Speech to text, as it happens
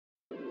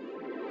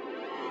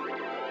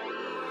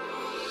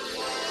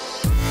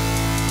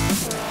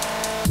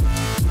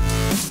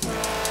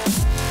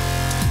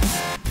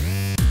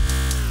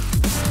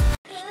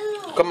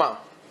Come on.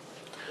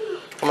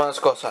 Come on, let's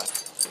go outside.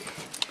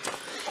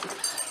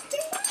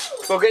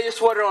 Go get your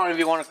sweater on if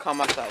you want to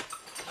come outside.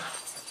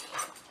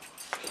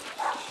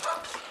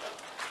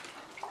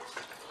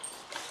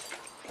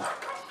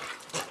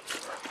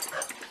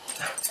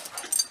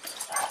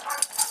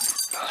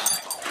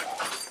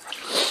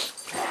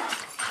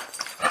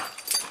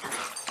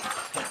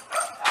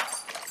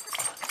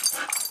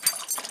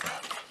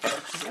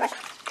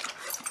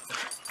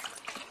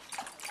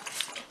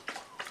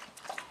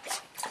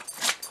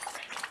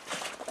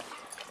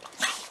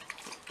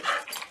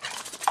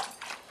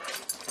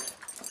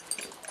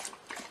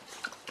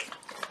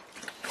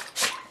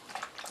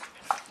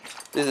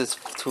 This is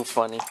too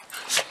funny.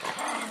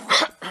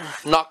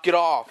 Knock it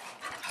off.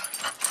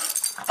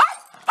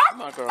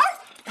 Come on, girl.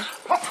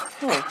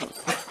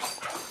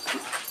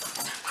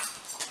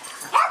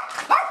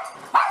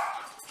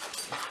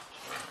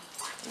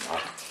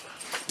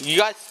 You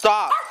guys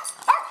stop.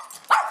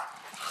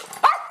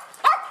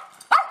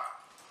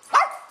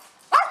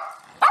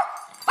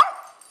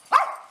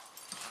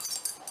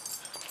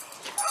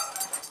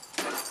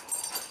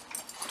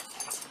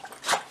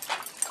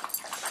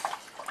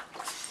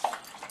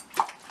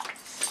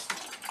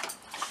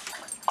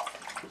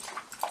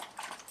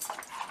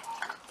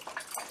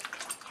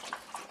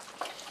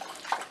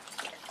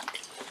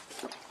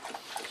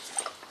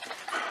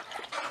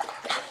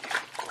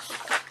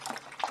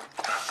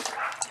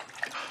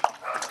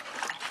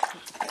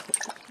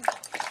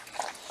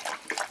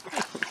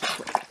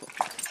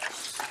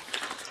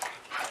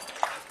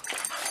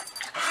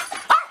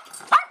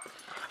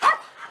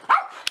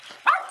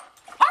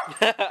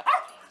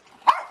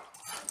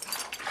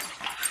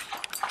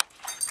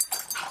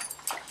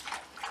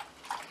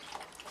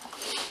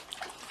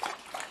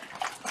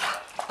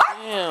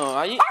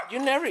 Damn, you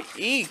never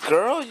eat,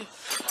 girl.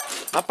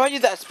 I buy you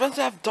that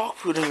expensive dog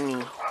food in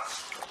you.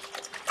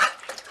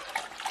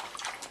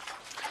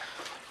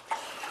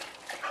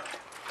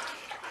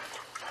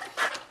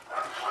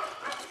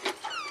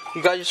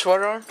 You got your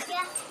sweater on?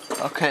 Yeah.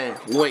 Okay,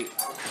 wait.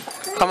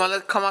 Come on,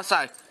 let's come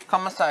outside.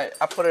 Come outside.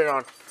 I put it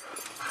on.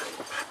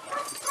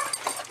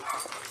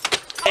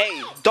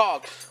 Hey,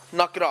 dogs,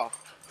 knock it off.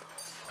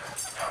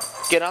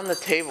 Get on the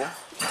table.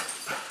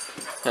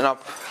 And I'll...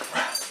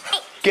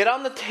 Get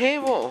on the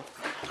table.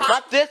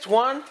 Not this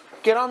one.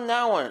 Get on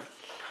that one.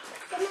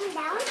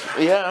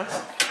 Yeah.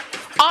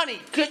 Ani,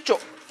 get your...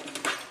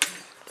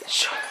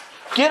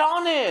 Get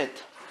on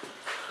it.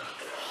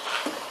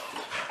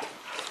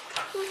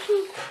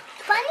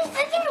 Bunny's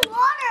drinking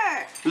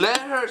water.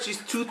 Let her. She's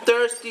too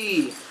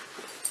thirsty.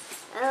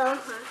 I'm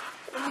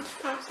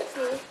supposed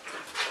to.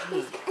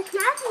 It's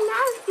not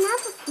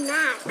a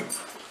snack.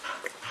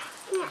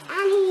 Yeah,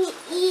 Annie,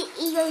 eat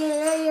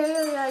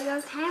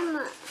your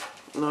camera.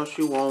 No,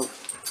 she won't.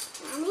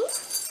 Annie?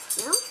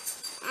 No?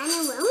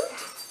 Annie won't?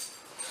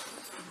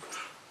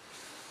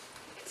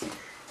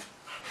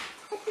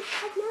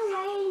 It's not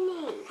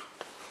raining.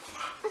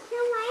 It's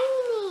not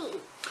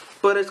raining.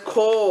 But it's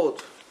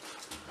cold.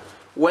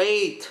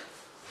 Wait.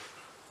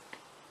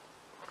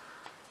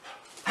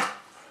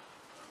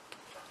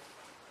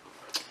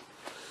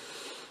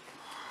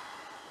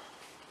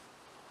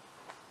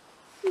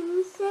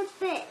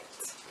 Sip it.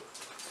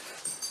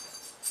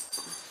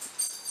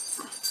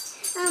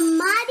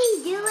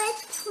 Maddie, do it.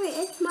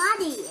 It's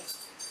Maddie.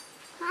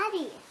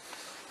 Maddie.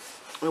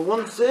 It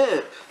won't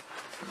zip.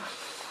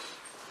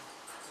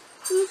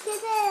 You sip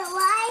it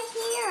right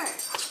here.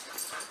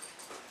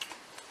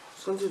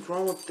 Something's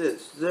wrong with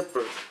this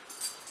zipper.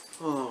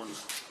 Oh.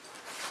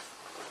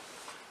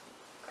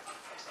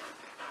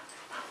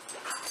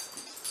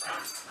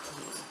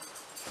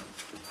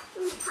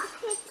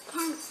 Pocket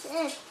can't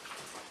sit.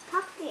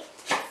 Pocket.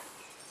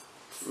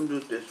 Let me do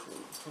this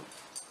one.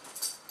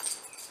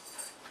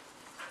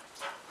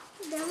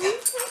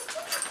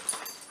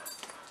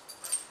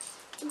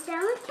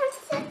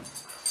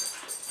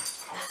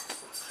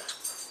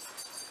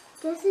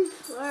 Doesn't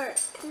work.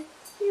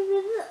 You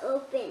leave it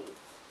open.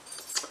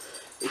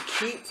 It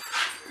keeps.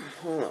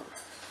 Hold on.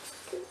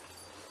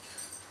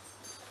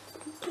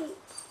 Okay.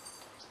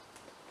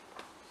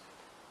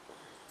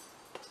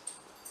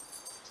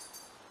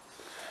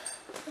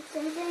 It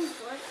doesn't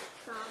work,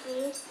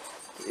 Bobby.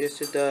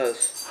 Yes, it does.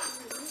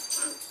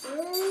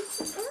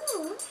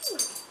 Oh,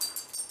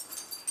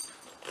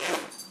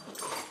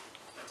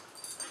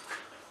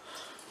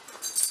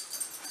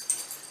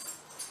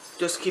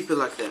 Just keep it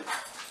like that.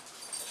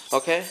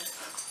 Okay?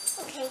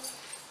 okay.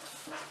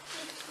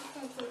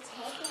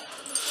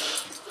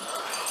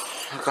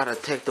 I gotta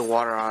take the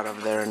water out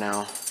of there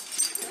now.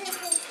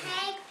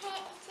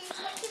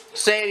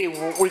 Sadie,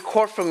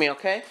 record for me,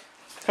 okay?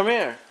 Come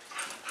here.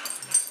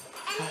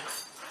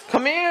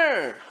 Come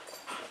here.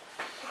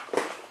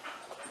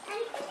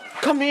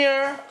 Come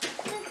here.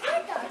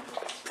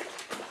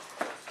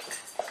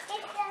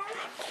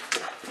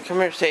 Come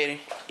here,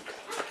 Sadie.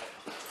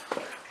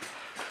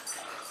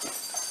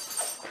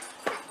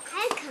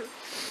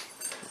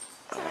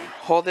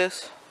 Hold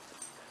this.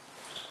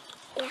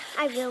 Yeah,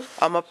 I will.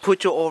 I'm gonna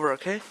put you over,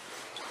 okay?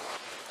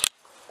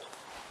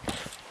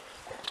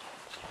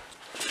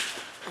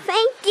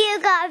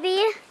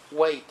 Bobby.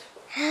 Wait.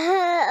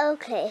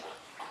 Okay.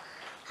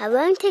 I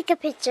won't take a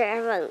picture. I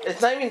won't.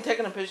 It's not even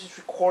taking a picture, it's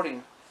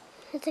recording.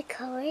 Is it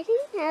recording?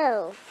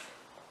 No.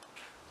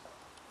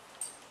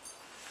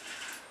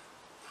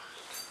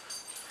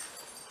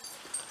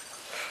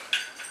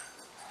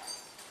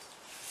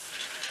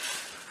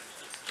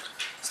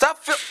 Stop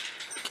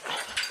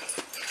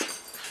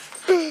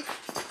It's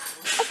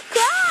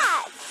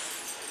grass.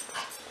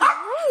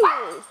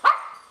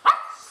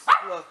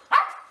 Look.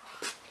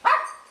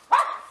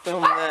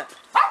 Film that.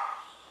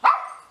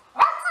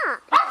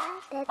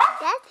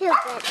 That feels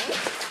better.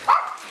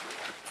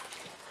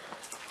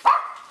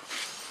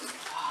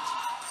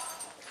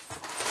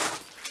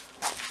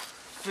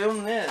 Film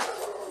this.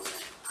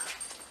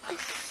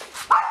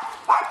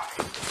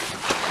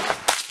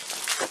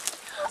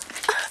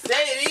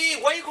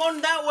 Daddy, why are you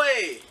going that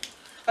way?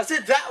 I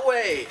said that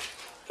way.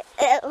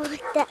 That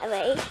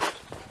way.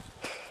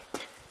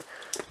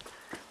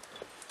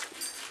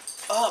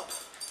 Up.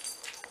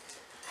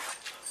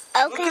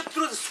 Okay. Look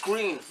through the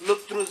screen.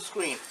 Look through the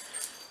screen.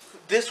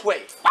 This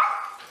way.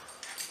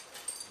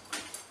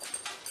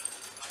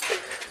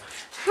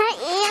 I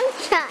am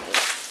trying.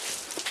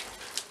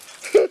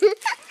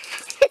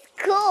 It's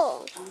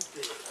cool.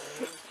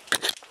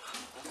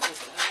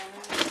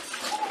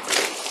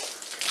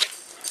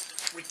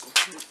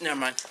 Never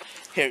mind.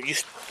 Here,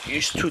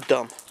 you're too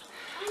dumb.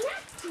 I'm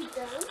not too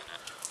dumb.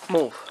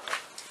 Move.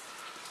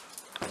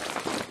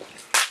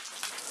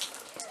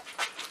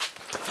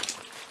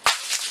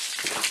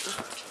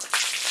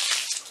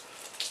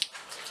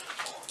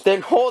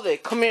 Then hold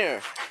it. Come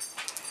here.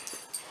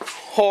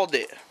 Hold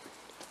it.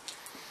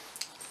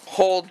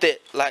 Hold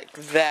it like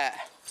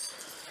that.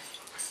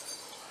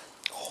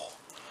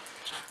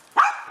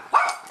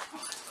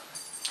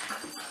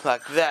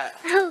 Like that.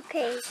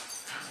 Okay.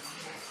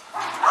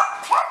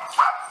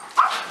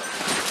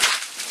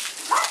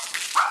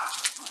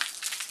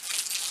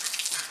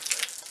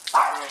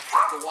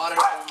 The water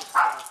almost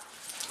stopped.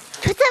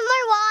 Put some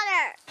more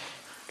water.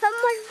 Put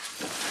more.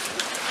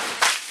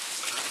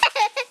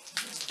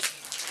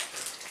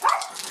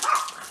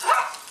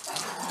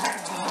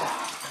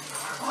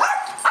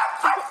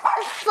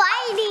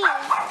 Fighting.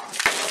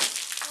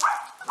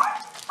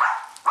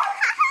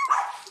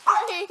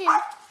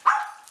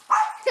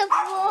 The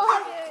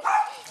water.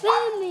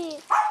 Mommy.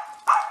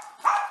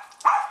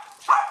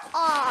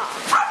 Aw.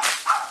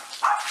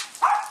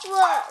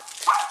 Look,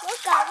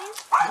 Abby.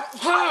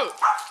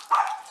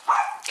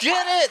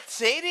 Get it,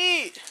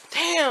 Sadie!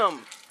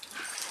 Damn!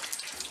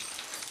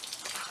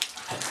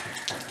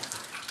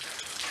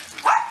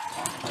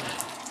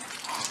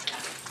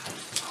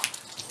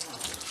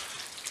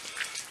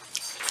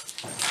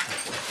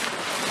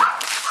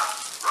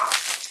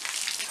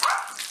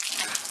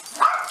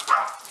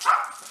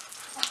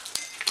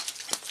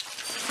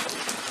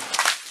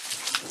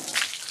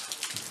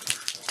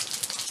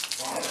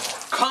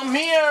 Come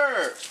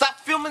here! Stop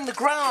filming the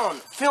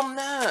ground! Film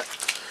that!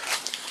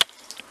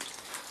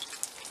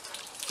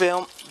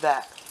 Film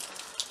that.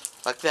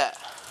 Like that.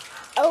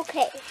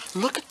 Okay.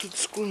 Look at the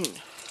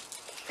screen.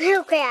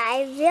 Okay,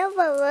 I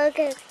will look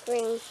at the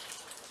screen.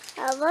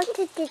 I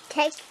wanted to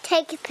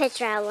take a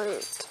picture. I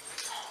want.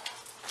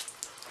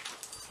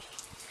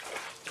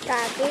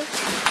 Bobby.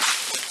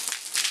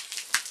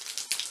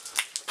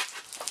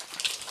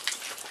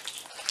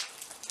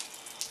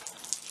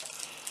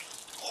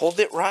 Hold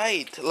it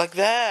right. Like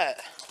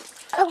that.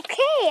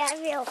 Okay, I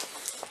will.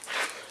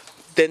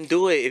 Then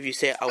do it if you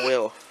say I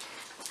will.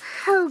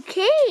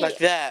 Okay. Like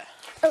that.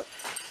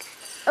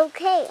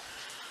 Okay.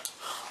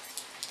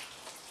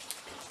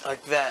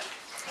 Like that.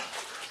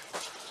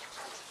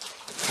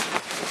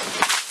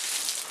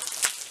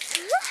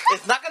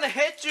 It's not gonna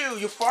hit you.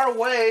 You're far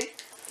away.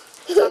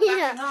 Stop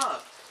backing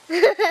up.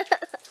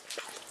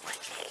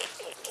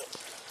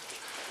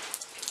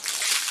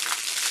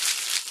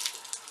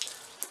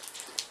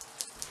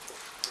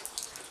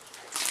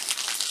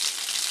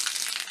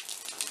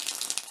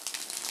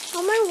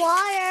 Oh, my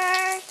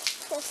water.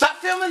 Stop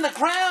filming the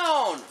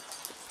ground.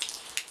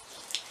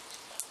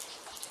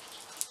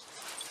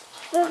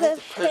 I need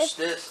to push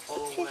this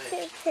all the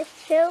way.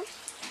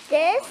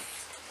 This.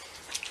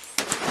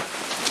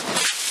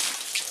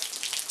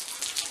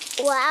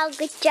 Wow,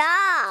 good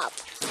job.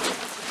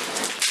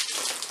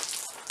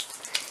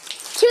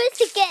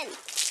 Choose again.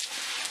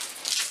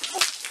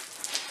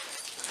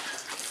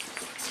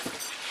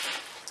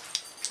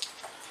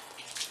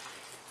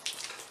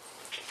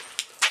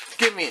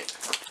 Give me it.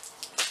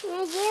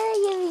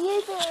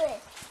 You do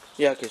it.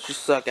 Yeah, because you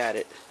suck at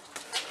it.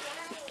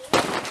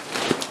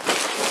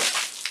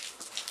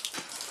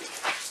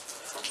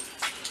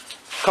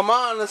 Come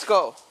on, let's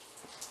go.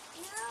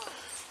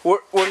 No.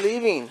 We're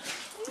leaving.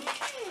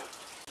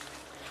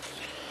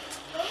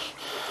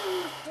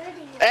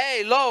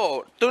 Hey,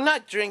 Lo, do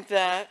not drink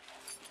that.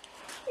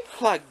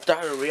 It's like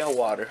diarrhea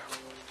water.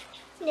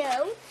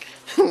 No.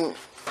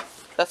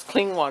 That's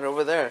clean water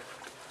over there.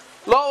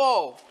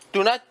 Lo,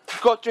 do not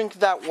go drink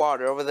that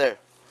water over there.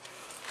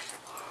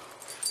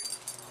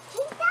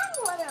 Drink that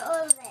water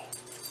over there.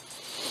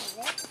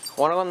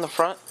 Want to go in the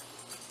front?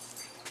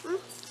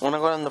 Wanna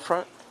go in the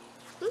front?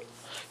 Hmm?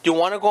 Do you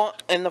wanna go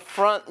in the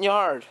front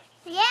yard?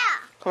 Yeah.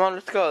 Come on,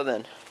 let's go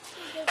then.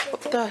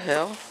 What the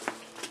hell?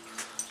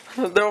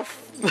 They're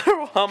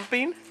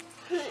humping?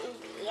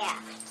 Yeah.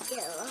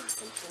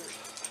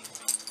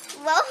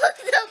 Lola's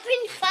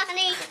open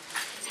funny.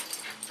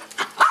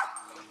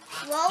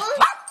 Lola's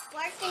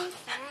working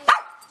funny.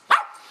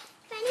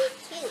 Funny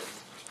too.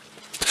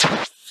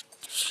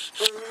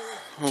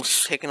 I'm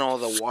just taking all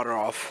the water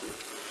off.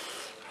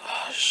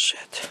 Oh,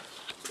 shit.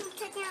 I'm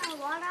taking the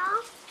water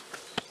off.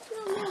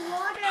 No more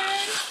water.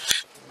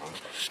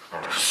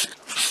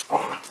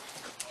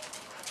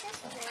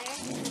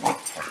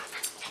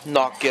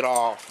 Knock it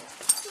off.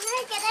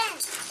 Get in.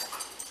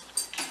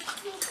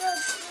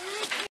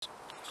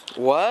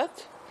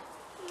 What?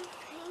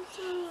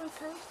 Painting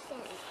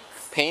pumpkins.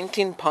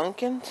 Painting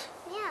pumpkins?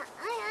 Yeah,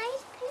 I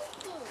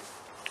painting.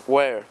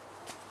 Where?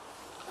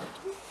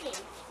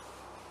 Painting.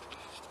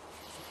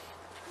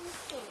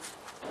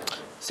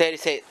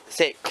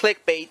 Say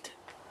clickbait.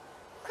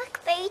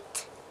 Clickbait.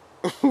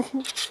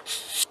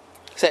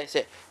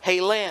 Say,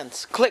 hey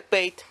Lance,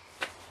 clickbait.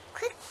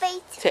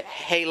 Clickbait. Say,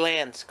 hey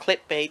Lance,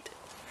 clickbait.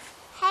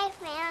 Hey,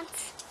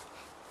 Lance.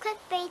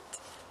 Clickbait.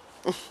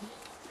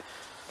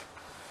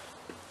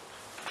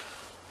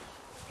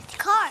 It's a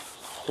car.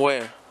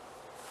 Where?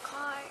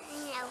 Car in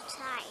the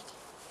outside.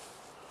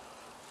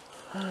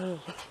 The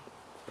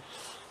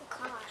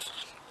car.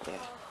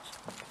 Yeah.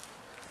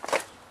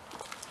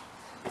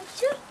 I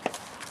took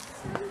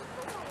some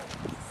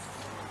photos.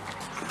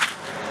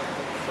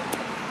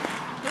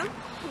 No?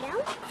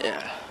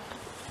 Yeah.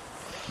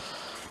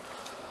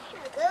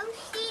 Go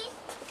see.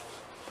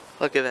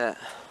 Look at that.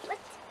 What?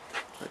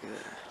 Look at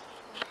that.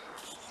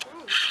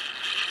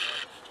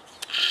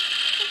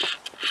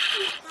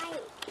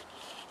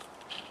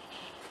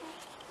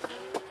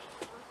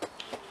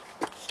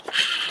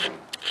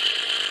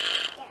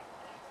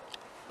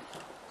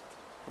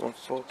 What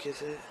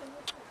focus it?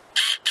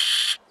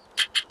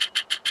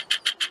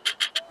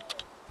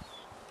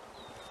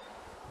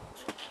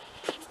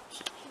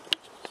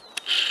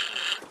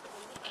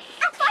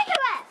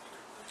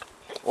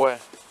 Where?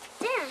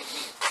 There.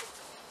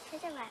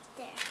 Spider rat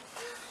there.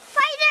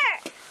 Spider!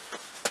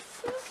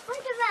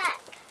 Spider rat.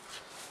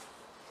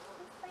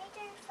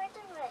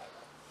 Spider rat.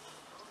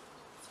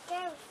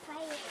 Scary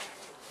spider.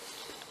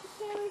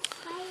 Scary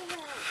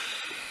spider.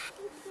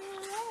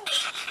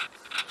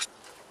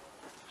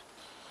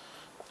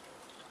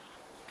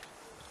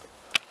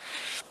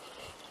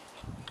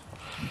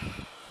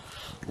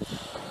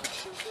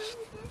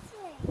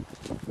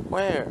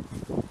 Where?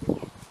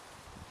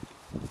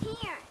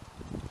 Here.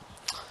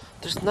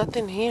 There's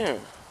nothing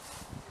here.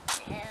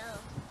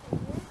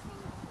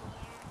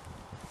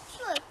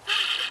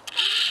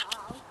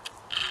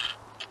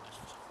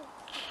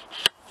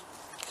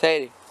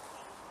 Sadie,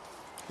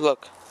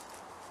 look.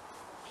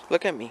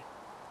 Look at me.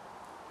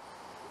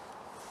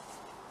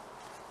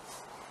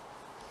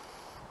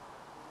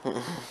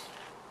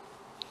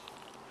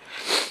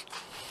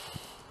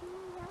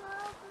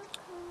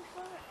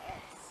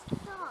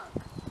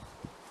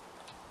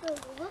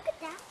 Look at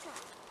that guy.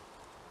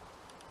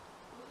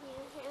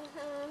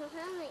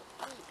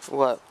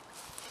 What?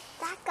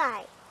 That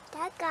guy.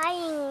 That guy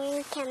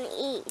you can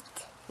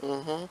eat.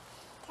 Mm-hmm.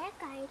 That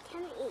guy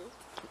can eat.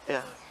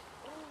 Yeah.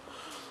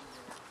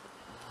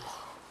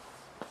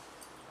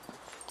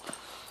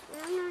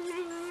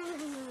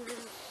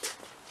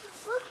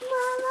 Look,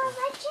 Mama,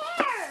 my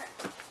chair.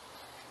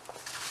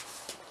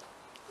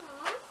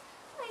 Aw,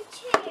 my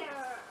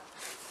chair.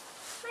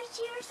 My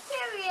chair's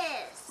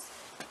serious.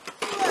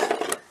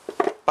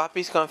 Look.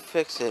 Papi's gonna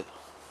fix it.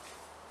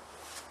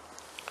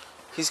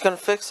 He's gonna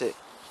fix it.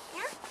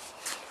 Yeah?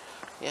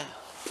 Yeah.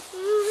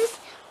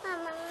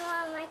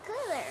 My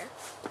color.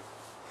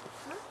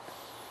 Huh?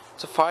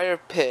 It's a fire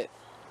pit.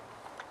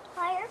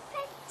 Fire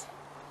pit?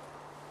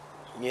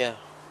 Yeah.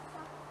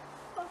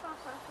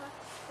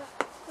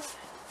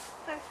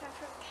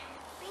 For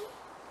camping?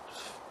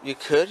 You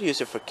could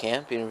use it for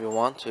camping if you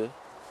want to.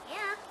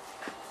 Yeah.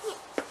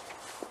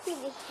 See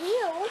the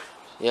hill.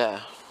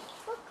 Yeah.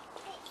 Look,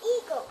 the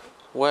eagle.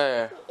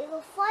 Where? The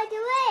eagle flies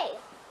away.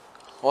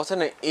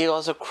 Wasn't an eagle? It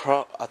was a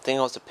crow. I think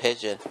it was a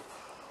pigeon.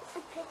 A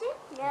pigeon?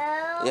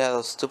 No. Yeah,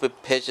 those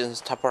stupid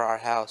pigeons top of our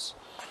house.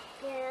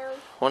 No.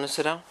 Wanna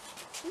sit down?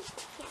 This is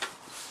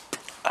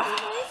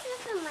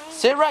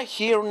Sit right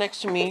here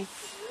next to me.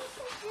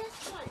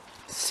 this one.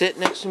 Sit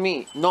next to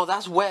me. No,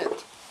 that's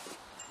wet.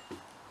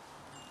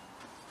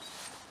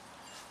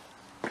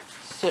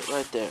 Sit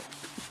right there.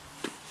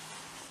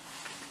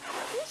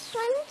 This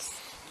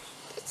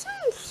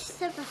one's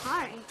super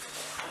hard.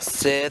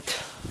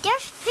 Sit.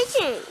 There's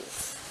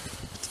pigeons.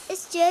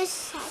 It's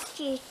just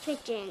actually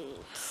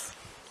pigeons.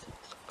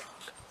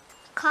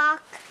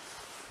 Cock.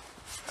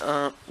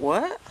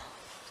 What?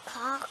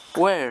 Cock.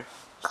 Where?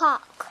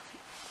 Cock.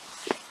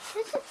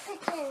 Those are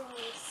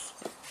pigeons.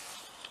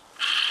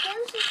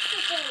 Those are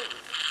pigeons.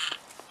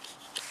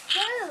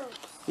 Those.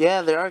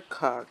 Yeah, there are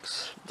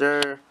cocks.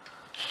 They're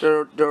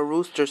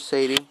roosters,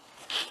 Sadie.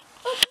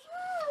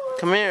 Oh,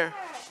 Come here.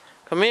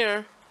 Come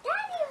here.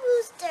 Daddy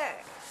rooster.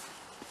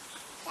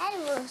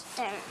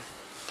 Rooster.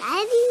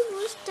 Daddy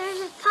Rooster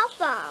is a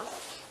papa.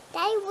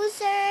 Daddy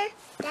Rooster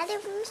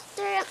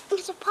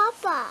is a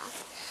papa.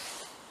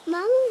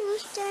 Mommy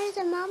Rooster is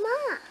a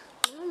mama.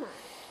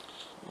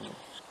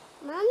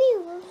 Mommy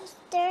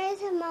Rooster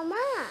is a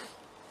mama.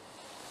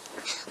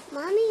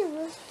 Mommy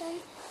Rooster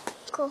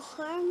call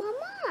her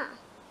mama.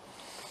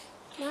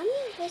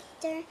 Mommy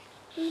Rooster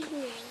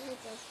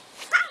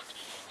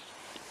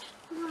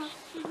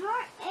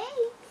her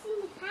eggs in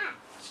the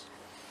hatch.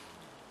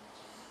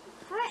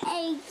 Her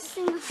eggs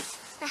in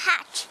the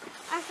hatch.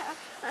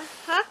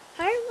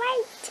 Her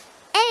white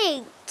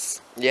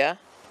eggs. Yeah?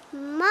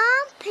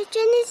 Mom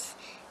pigeon is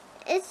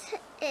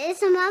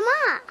a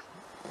mama.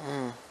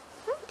 Mm.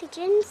 Mom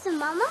pigeon is a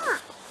mama.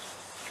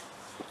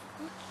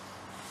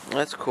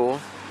 That's cool.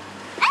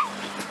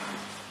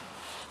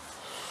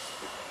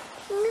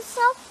 Let's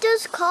swap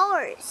those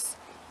colors.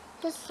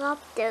 Let's swap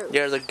those.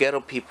 They're the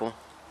ghetto people.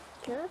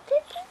 Ghetto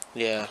people?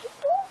 Yeah.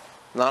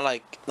 Not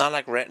like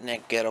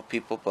redneck ghetto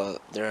people,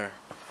 but they're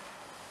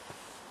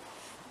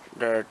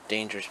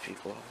dangerous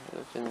people.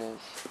 Look in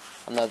this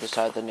another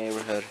side of the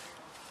neighborhood.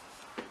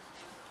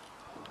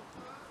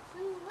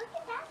 Look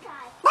at that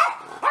guy.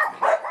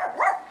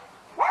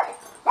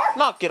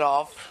 Knock it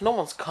off. No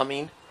one's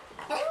coming.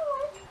 No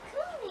one's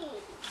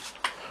coming.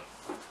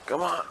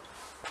 Come on.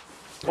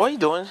 What are you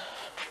doing?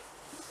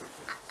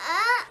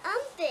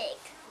 I'm big.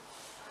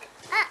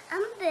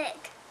 I'm big.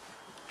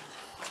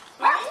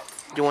 Right?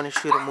 You want to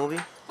shoot a movie?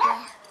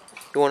 Yeah.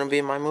 You want to be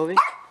in my movie?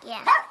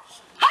 Yeah.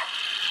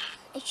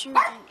 A shooting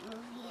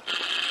movie.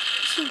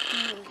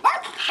 Shooting movie.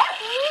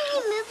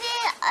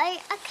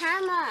 A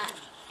camera.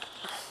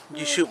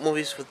 You shoot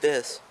movies with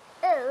this.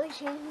 Oh,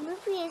 which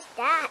movie is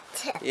that?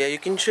 Yeah, you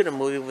can shoot a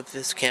movie with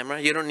this camera.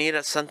 You don't need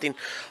something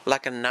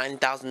like a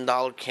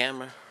 $9,000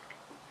 camera.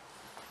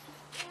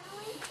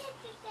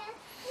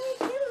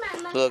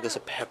 Look, it's a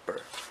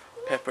pepper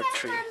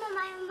tree.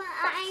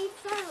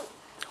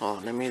 Oh,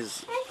 let me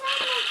use.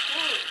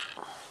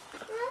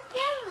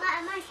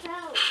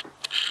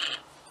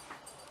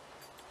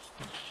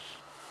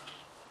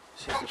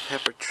 See the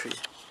pepper tree.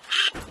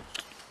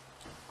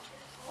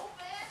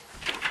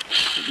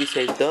 You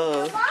say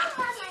duh.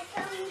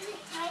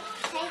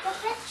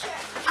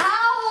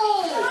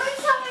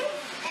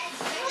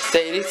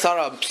 Say it's not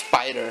a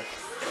spider.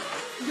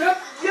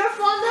 Your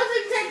phone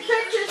doesn't take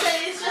pictures,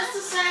 Sadie. It's just a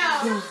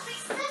sound.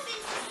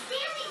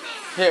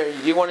 Here,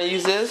 you want to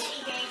use this?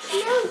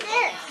 No,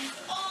 this.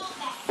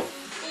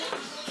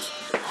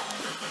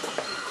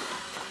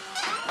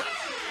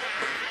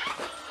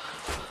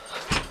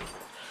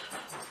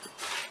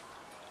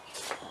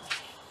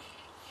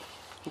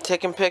 You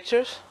taking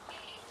pictures?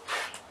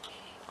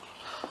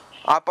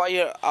 I'm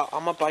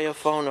gonna buy your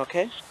phone,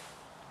 okay?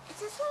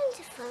 This one's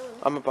a phone.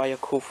 I'm gonna buy you a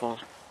cool phone.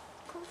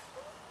 Cool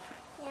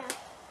phone?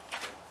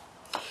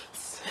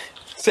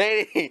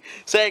 Yeah.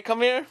 Sadie,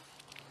 come here.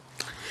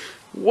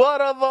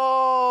 What are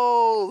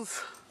those?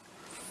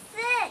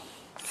 Sit.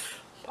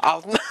 I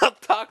was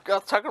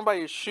talking about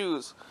your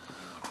shoes.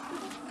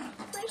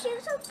 My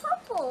shoes are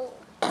purple.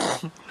 My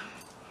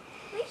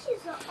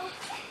shoes are all purple.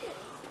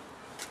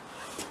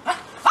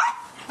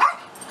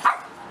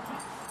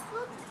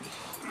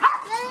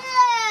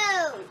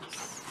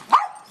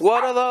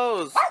 What are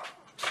those?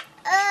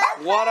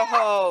 Water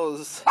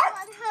hose.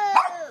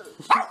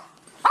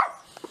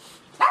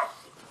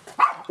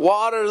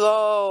 What are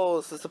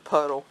those? It's a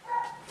puddle.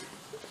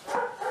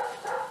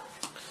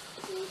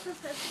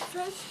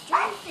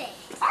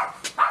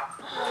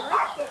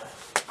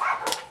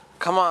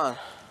 Come on.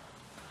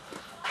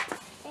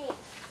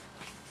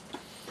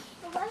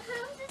 What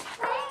hose is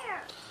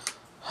there?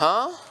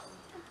 Huh?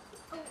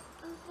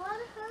 What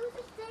hose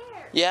is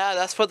there? Yeah,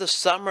 that's for the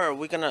summer.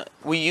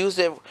 We use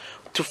it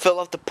to fill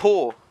up the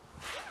pool.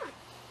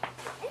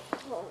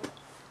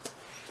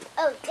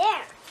 Oh,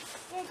 there.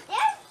 There's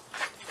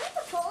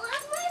a pool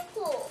and my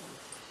pool.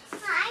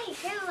 I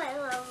can like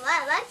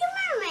a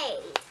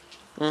mermaid.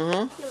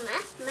 Mm-hmm.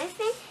 My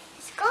fin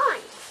is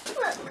gone.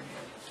 Look.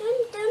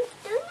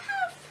 Don't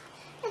have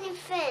any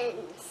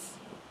fins.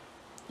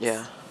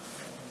 Yeah.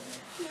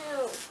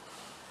 No.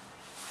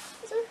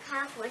 Don't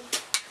have one.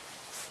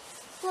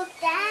 Look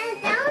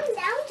down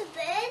to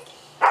bed.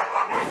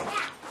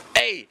 Yeah.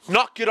 Hey,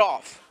 knock it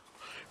off.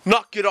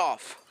 Knock it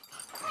off.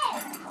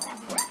 Hey,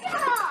 look it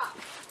off.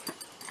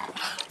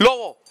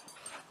 Lowell,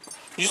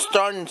 you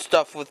starting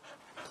stuff with.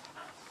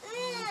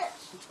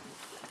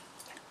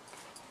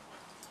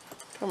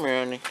 Come here,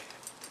 honey.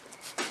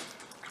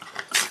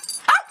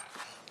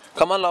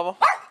 Come on, Lowell.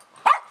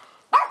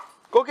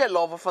 Go get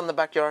Lowell from the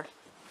backyard.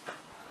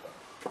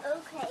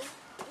 Okay.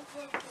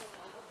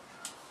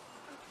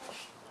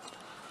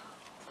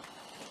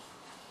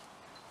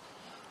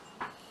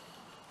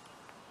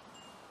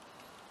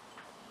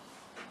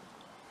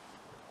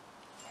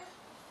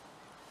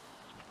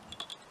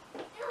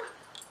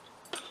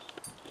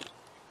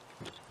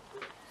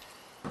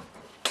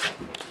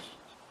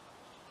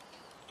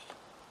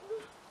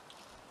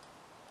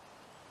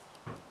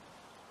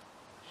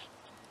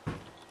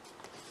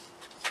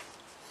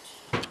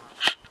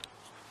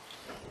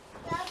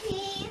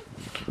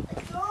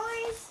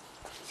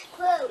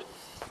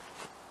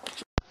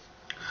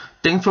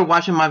 Thanks for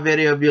watching my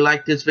video. If you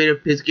like this video,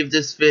 please give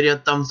this video a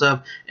thumbs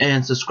up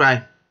and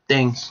subscribe.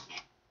 Thanks.